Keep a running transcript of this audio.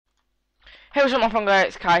Hey, what's up, my fun guy?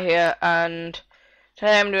 It's Kai here, and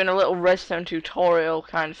today I'm doing a little redstone tutorial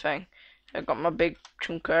kind of thing. I've got my big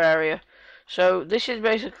chunker area. So this is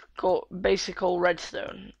basic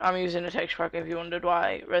redstone. I'm using a texture pack if you wondered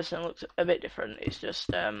why redstone looks a bit different. It's just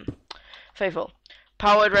faithful.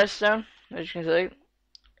 Powered redstone, as you can see.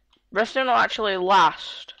 Redstone will actually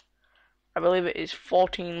last, I believe it is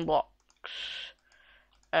 14 blocks.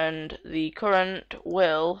 And the current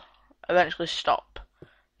will eventually stop.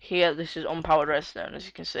 Here, this is unpowered redstone, as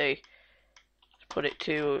you can see. Let's put it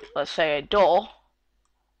to, let's say, a door.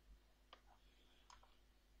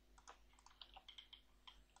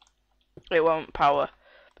 It won't power.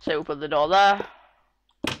 Say we put the door there.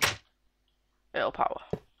 It'll power.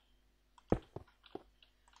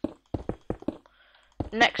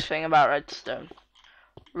 Next thing about redstone.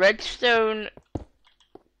 Redstone,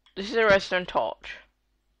 this is a redstone torch.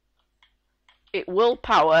 It will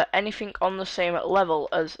power anything on the same level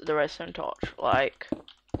as the redstone torch. Like,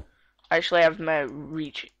 actually I have my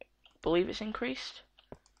reach, believe it's increased.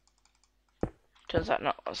 Turns out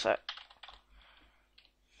not. One sec.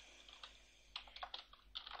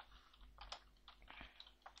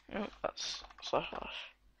 Oh, that's slash.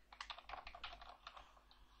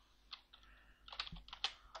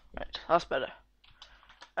 Right, that's better.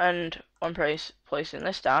 And when placing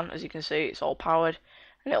this down, as you can see, it's all powered,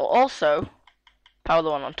 and it'll also power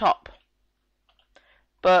the one on top.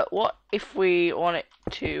 But what if we want it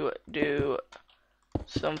to do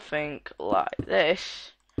something like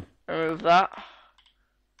this? Remove that.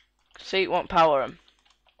 See, it won't power them.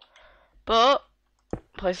 But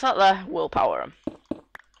place that there, will power them.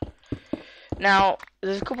 Now,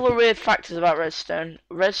 there's a couple of weird factors about redstone.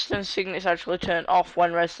 Redstone signets actually turn off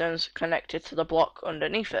when redstone's connected to the block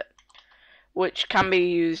underneath it, which can be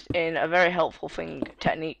used in a very helpful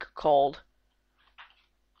technique called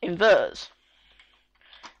inverters.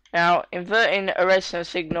 Now, inverting a redstone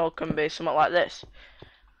signal can be somewhat like this.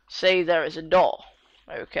 Say there is a door.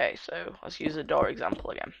 Okay, so let's use the door example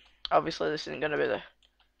again. Obviously, this isn't going to be the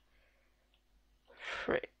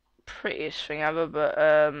prettiest thing ever, but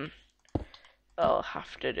I'll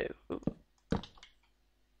have to do. Ooh.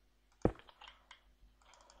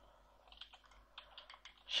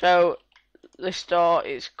 So this door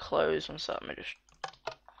is closed. So let me just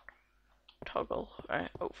toggle. Right,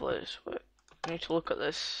 hopefully this works. I need to look at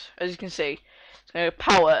this. As you can see, it's going to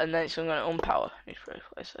power and then it's going to unpower. I need to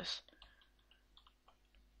replace this.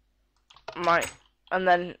 Right, and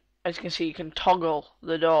then as you can see, you can toggle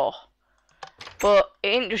the door. But it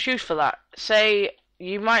ain't just used for that. Say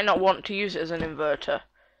you might not want to use it as an inverter.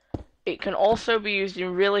 It can also be used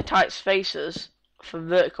in really tight spaces for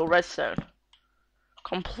vertical redstone.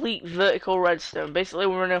 Complete vertical redstone. Basically,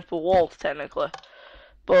 we're running up a wall technically,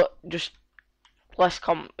 but just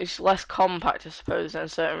it's less compact, I suppose, than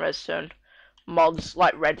certain redstone mods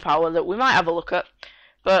like red power that we might have a look at.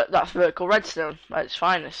 But that's vertical redstone at its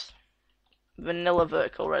finest. Vanilla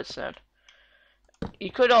vertical redstone.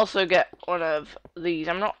 You could also get one of these.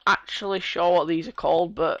 I'm not actually sure what these are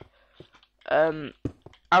called, but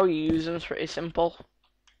how you use them is pretty simple.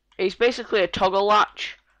 It's basically a toggle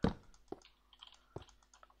latch,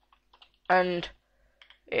 and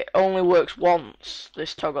it only works once,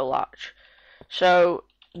 this toggle latch. So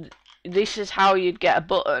this is how you'd get a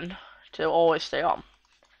button to always stay on.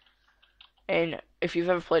 And if you've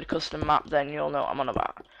ever played a custom map, then you'll know what I'm on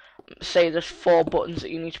about. Say there's 4 buttons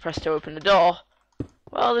that you need to press to open the door.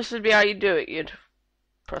 Well, this would be how you do it. You'd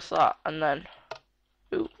press that, and then,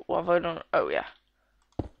 ooh, what have I done? Oh yeah,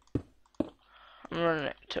 I'm running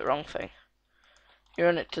it to the wrong thing. You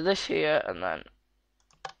run it to this here, and then,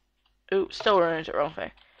 ooh, still running it to the wrong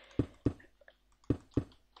thing.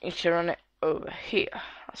 You should run it over here.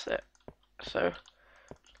 That's it. So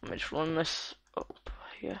let me just run this up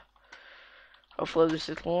here. Hopefully this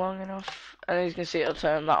is long enough, and as you can see, it'll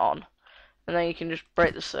turn that on, and then you can just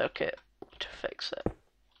break the circuit to fix it.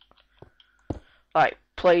 Like,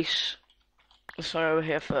 place this one over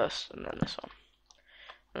here first, and then this one,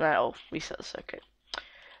 and then it'll reset the circuit.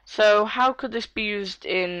 So how could this be used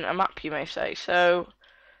in a map, you may say? So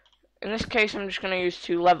in this case, I'm just going to use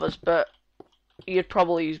 2 levers, but you'd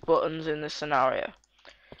probably use buttons in this scenario.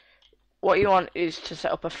 What you want is to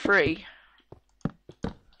set up a 3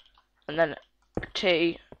 and then a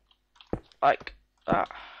T like that.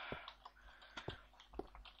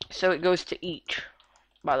 So it goes to each,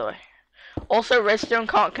 by the way. Also, redstone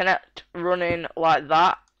can't connect running like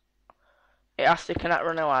that. It has to connect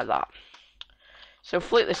running like that. So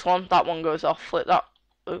flip this one, that one goes off. Flip that.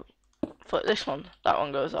 Ooh, flip this one, that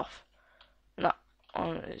one goes off. And that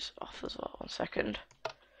one is off as well. 1 second.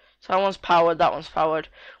 So that one's powered, that one's powered,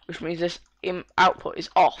 which means this output is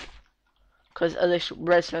off. because of this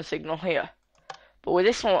redstone signal here. But with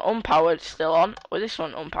this one unpowered, still on, with this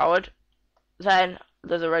one unpowered, then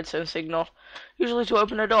there's a redstone signal, usually to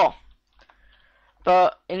open a door.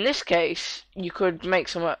 But in this case, you could make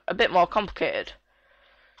some a bit more complicated.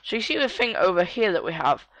 So you see the thing over here that we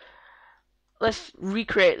have. Let's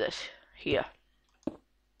recreate this here.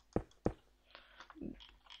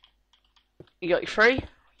 You got your free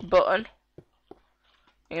button.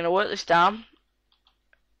 You're going to work this down.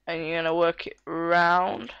 And you're going to work it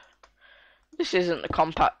round. This isn't the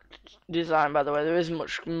compact design, by the way. There is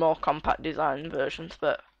much more compact design versions.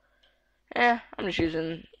 But, yeah, I'm just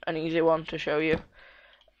using an easy one to show you.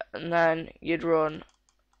 And then you'd run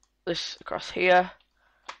this across here.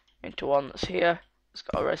 Into one that's here. It's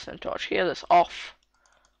got a redstone torch here that's off.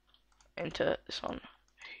 Into this one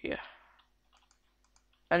here.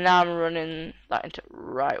 And now I'm running that into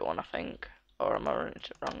right one, I think. Or am I running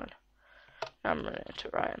into wrong one? Now I'm running into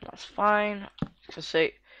right, and that's fine. You can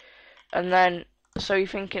see. And then, so you're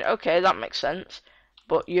thinking, okay, that makes sense.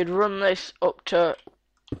 But you'd run this up to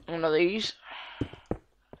one of these.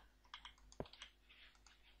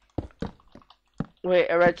 With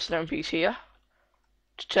a redstone piece here.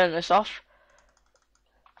 To turn this off.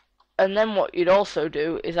 And then what you'd also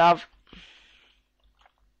do is have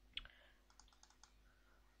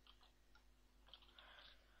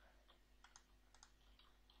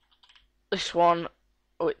this one,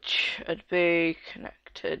 which would be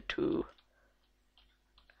connected to.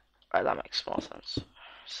 Right, that makes more sense.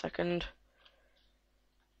 Second.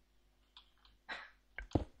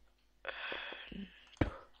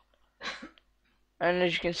 And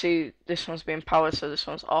as you can see, this one's being powered, so this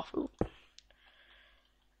one's off. Ooh.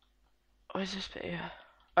 Where's this bit here?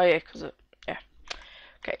 Oh yeah, yeah.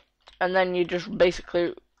 Okay, and then you just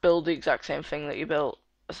basically build the exact same thing that you built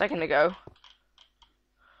a second ago.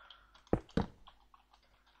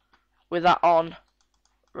 With that on,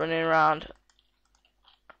 running around.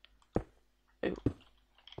 Ooh.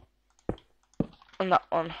 And that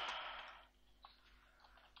one.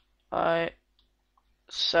 Alright,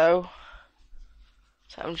 so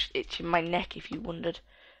I'm just itching my neck if you wondered.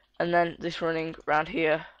 And then this running around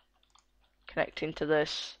here, connecting to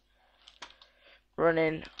this,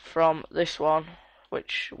 running from this one,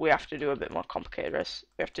 which we have to do a bit more complicated.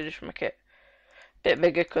 We have to just make it a bit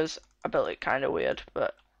bigger because I built it kind of weird,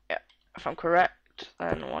 but yeah, if I'm correct,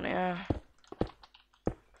 then one here,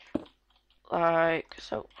 like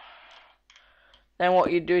so. Then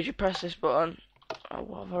what you do is you press this button. Oh,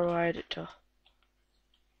 what have I wired it to?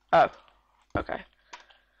 Oh, okay.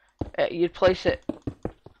 You'd place it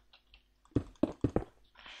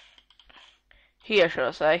here, should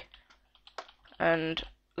I say, and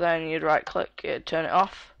then you'd right click it, turn it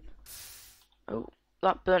off. Oh,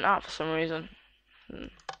 that burnt out for some reason.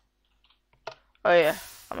 Oh yeah,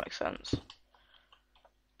 that makes sense.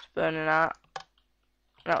 It's burning out.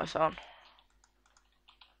 Now it's on.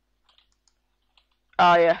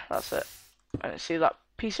 Oh yeah, that's it. And see that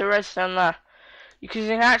piece of redstone there? You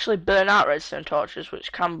can actually burn out redstone torches,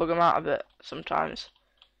 which can bug them out a bit sometimes.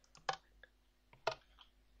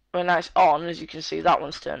 When it's on, as you can see, that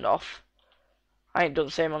one's turned off. I ain't done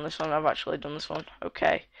the same on this one, I've actually done this one.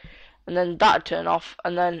 Okay. And then that'd turn off,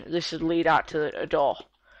 and then this would lead out to a door.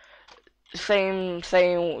 Same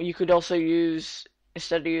thing you could also use,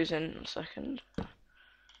 instead of using, a second.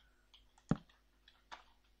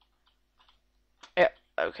 Yeah,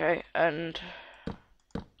 okay, and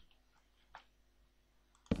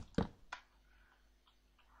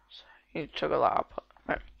you toggle that up.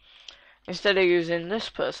 Right. Instead of using this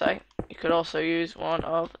per se, you could also use one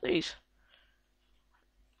of these.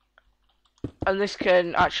 And this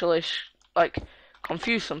can actually like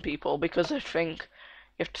confuse some people because they think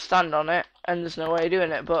you have to stand on it and there's no way of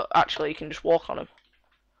doing it, but actually you can just walk on them.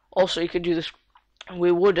 Also, you could do this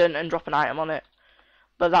with wooden and drop an item on it,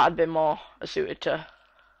 but that'd be more suited to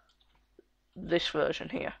this version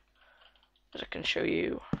here, as I can show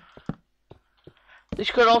you.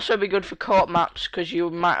 This could also be good for co-op maps because you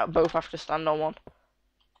might both have to stand on one.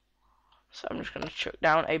 So I'm just going to chuck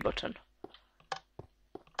down a button.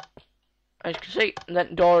 As you can see, and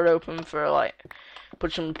then door open for like,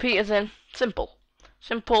 put some repeaters in. Simple.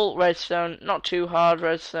 Simple redstone, not too hard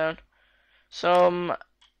redstone.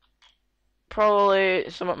 Probably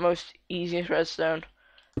some at most easiest redstone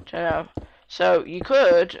to know. So you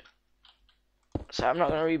could, so I'm not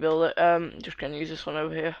going to rebuild it, just going to use this one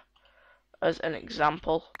over here as an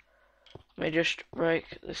example. Let me just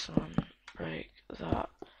break this one, break that,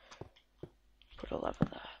 put a lever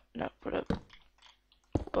there, no, put a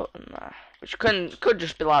button there, which could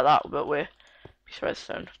just be like that, but with piece of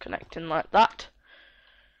redstone connecting like that.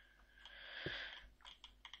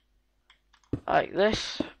 like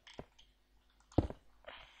this.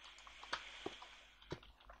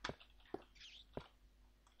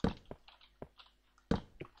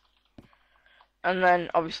 And then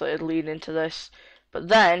obviously it'd lead into this, but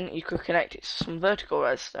then you could connect it to some vertical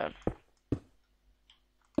redstone.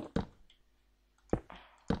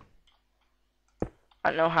 I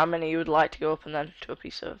don't know how many you would like to go up and then to a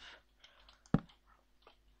piece of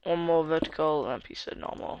one more vertical and a piece of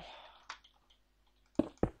normal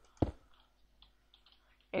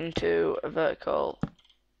into a vertical.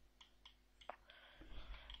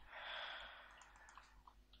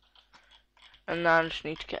 And then I just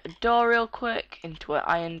need to get a door real quick into an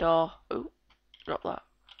iron door. Ooh, drop that.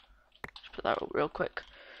 Just put that up real quick.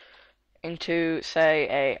 Into, say,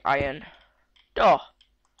 a iron door.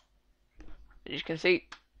 As you can see,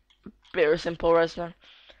 bit of simple redstone.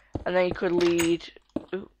 And then you could lead.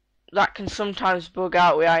 Ooh, that can sometimes bug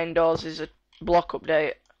out with iron doors. Is a block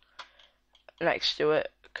update next to it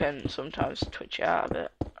can sometimes twitch it out a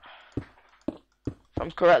bit. If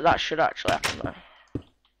I'm correct, that should actually happen though.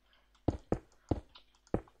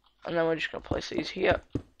 And then we're just going to place these here.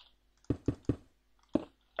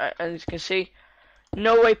 Right, and as you can see,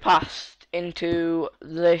 no way past into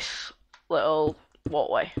this little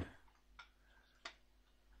walkway.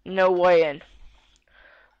 No way in.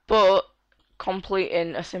 But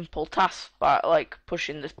completing a simple task by like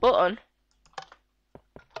pushing this button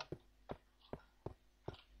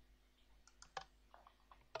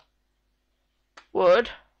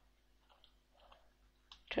would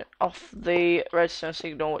turn off the redstone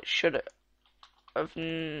signal, which should have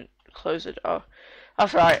closed it. Oh,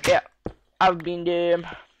 that's right. Yeah, I've been dumb.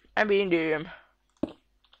 I've been dumb.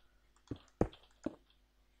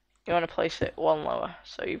 You want to place it one lower,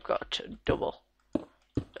 so you've got to double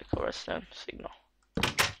vertical redstone signal,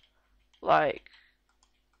 like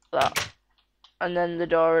that, and then the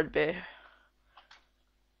door would be.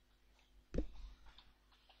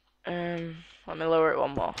 Let me lower it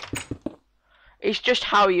one more. It's just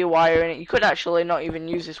how you wire it. You could actually not even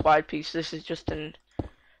use this wide piece. This is just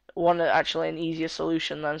actually an easier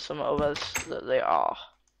solution than some others that they are.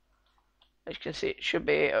 As you can see, it should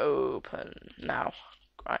be open now,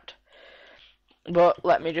 right? But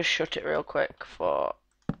let me just shut it real quick for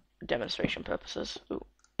demonstration purposes. Ooh.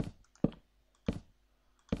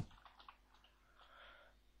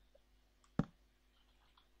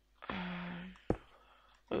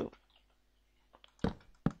 Ooh.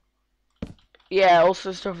 Yeah,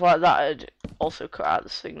 also stuff like that would also cut out the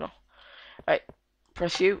signal. Right,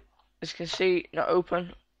 press U. As you can see, not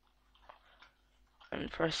open. And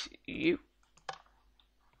press U. You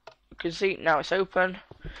can see now it's open.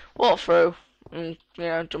 Walk through and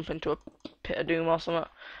jump into a pit of doom or something.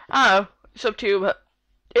 I don't know, it's up to you, but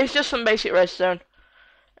it's just some basic redstone.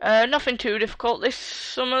 Nothing too difficult.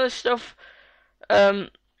 Some of this stuff.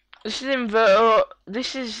 This is inverter.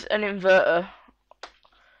 This is an inverter.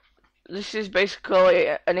 This is basically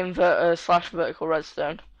an inverter slash vertical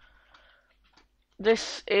redstone.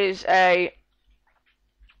 This is a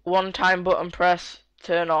one-time button press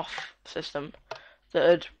turn off system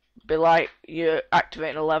that'd be like you're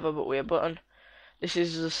activating a lever but with a button. This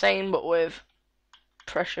is the same but with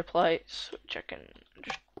pressure plates, which I can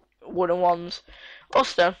just wooden ones or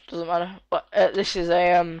stone, doesn't matter. But this is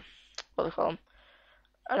a what do they call them?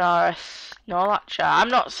 An RS. No, that's I'm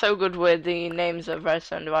not so good with the names of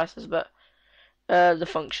redstone devices, but the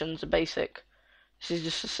functions are basic. This is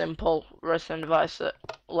just a simple redstone device that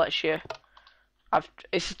lets you.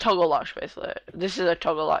 It's a toggle latch basically. This is a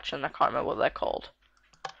toggle latch, and I can't remember what they're called.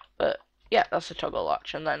 But yeah, that's a toggle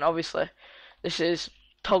latch, and then obviously this is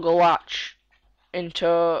toggle latch into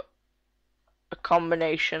a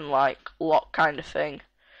combination like lock kind of thing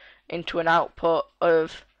into an output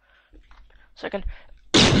of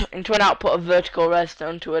into an output of vertical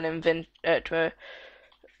redstone to an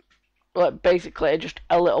like basically just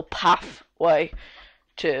a little pathway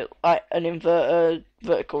to like an inverter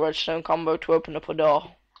vertical redstone combo to open up a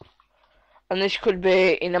door. And this could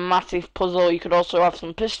be in a massive puzzle. You could also have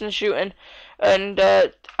some piston shooting, and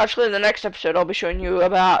actually in the next episode I'll be showing you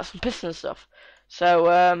about some piston stuff.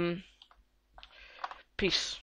 So peace.